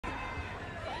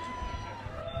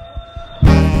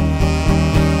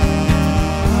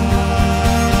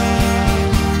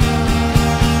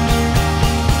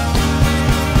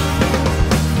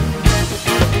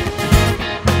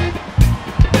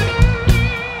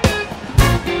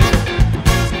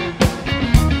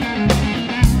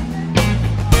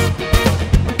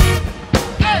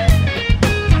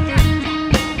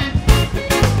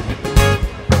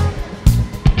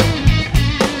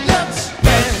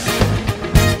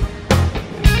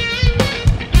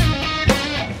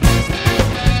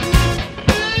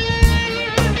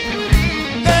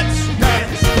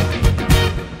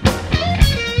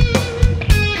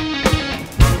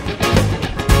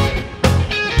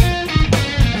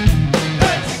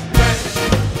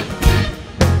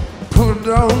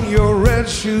red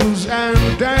shoes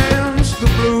and dance the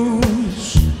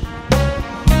blues.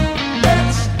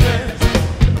 Let's dance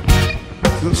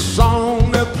the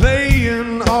song they're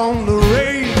playing on the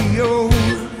radio.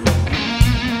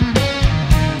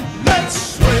 Let's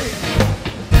sway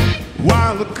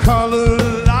while the color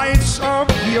lights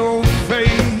up your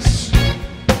face.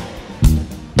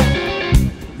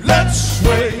 Let's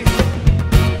sway,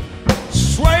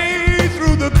 sway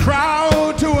through the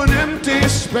crowd to an empty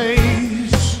space.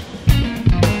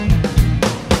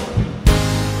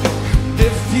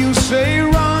 If you say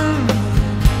run,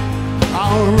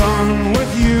 I'll run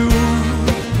with you.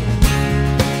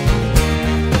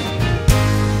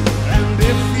 And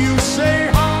if you say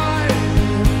hide,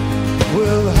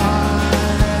 we'll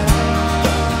hide.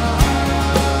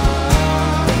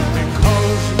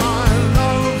 Because my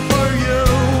love for you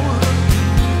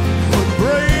would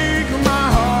break my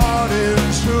heart in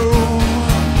two.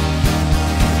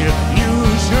 If you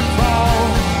should fall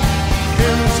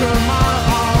into my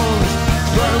arms,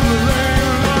 trembling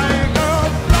like a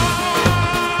flower.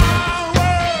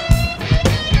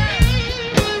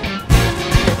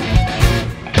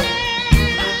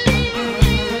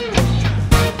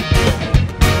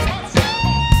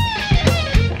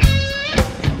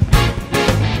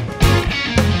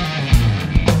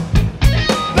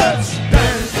 Let's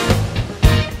dance.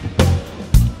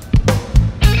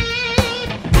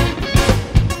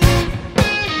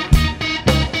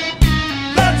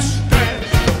 Let's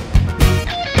dance.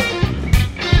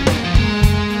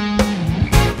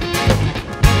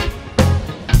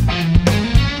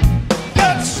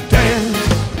 Let's dance.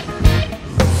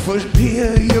 For fear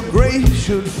your grace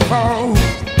should fall.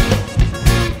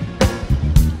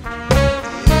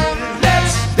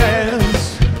 Let's dance.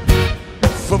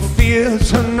 For fear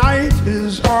tonight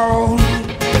is all.